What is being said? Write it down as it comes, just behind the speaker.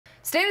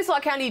Stanislaus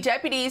County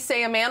deputies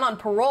say a man on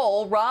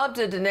parole robbed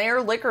a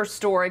Denair liquor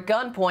store at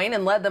gunpoint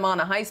and led them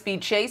on a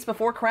high-speed chase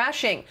before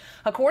crashing.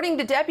 According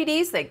to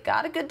deputies, they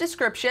got a good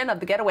description of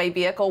the getaway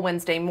vehicle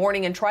Wednesday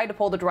morning and tried to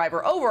pull the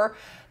driver over,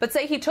 but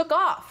say he took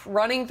off,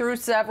 running through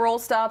several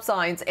stop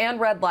signs and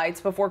red lights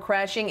before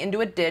crashing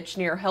into a ditch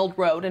near Held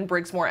Road and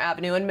Briggsmore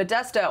Avenue in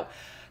Modesto.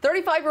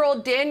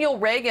 35-year-old Daniel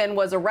Reagan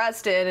was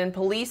arrested, and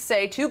police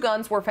say 2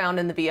 guns were found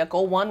in the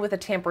vehicle, one with a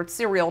tampered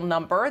serial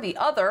number, the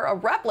other a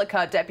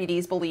replica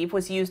deputies believe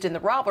was used in the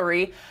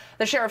robbery.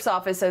 The sheriff's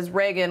office says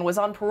Reagan was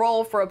on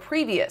parole for a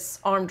previous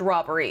armed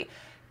robbery.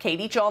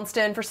 Katie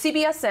Johnston for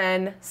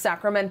CBSN,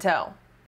 Sacramento.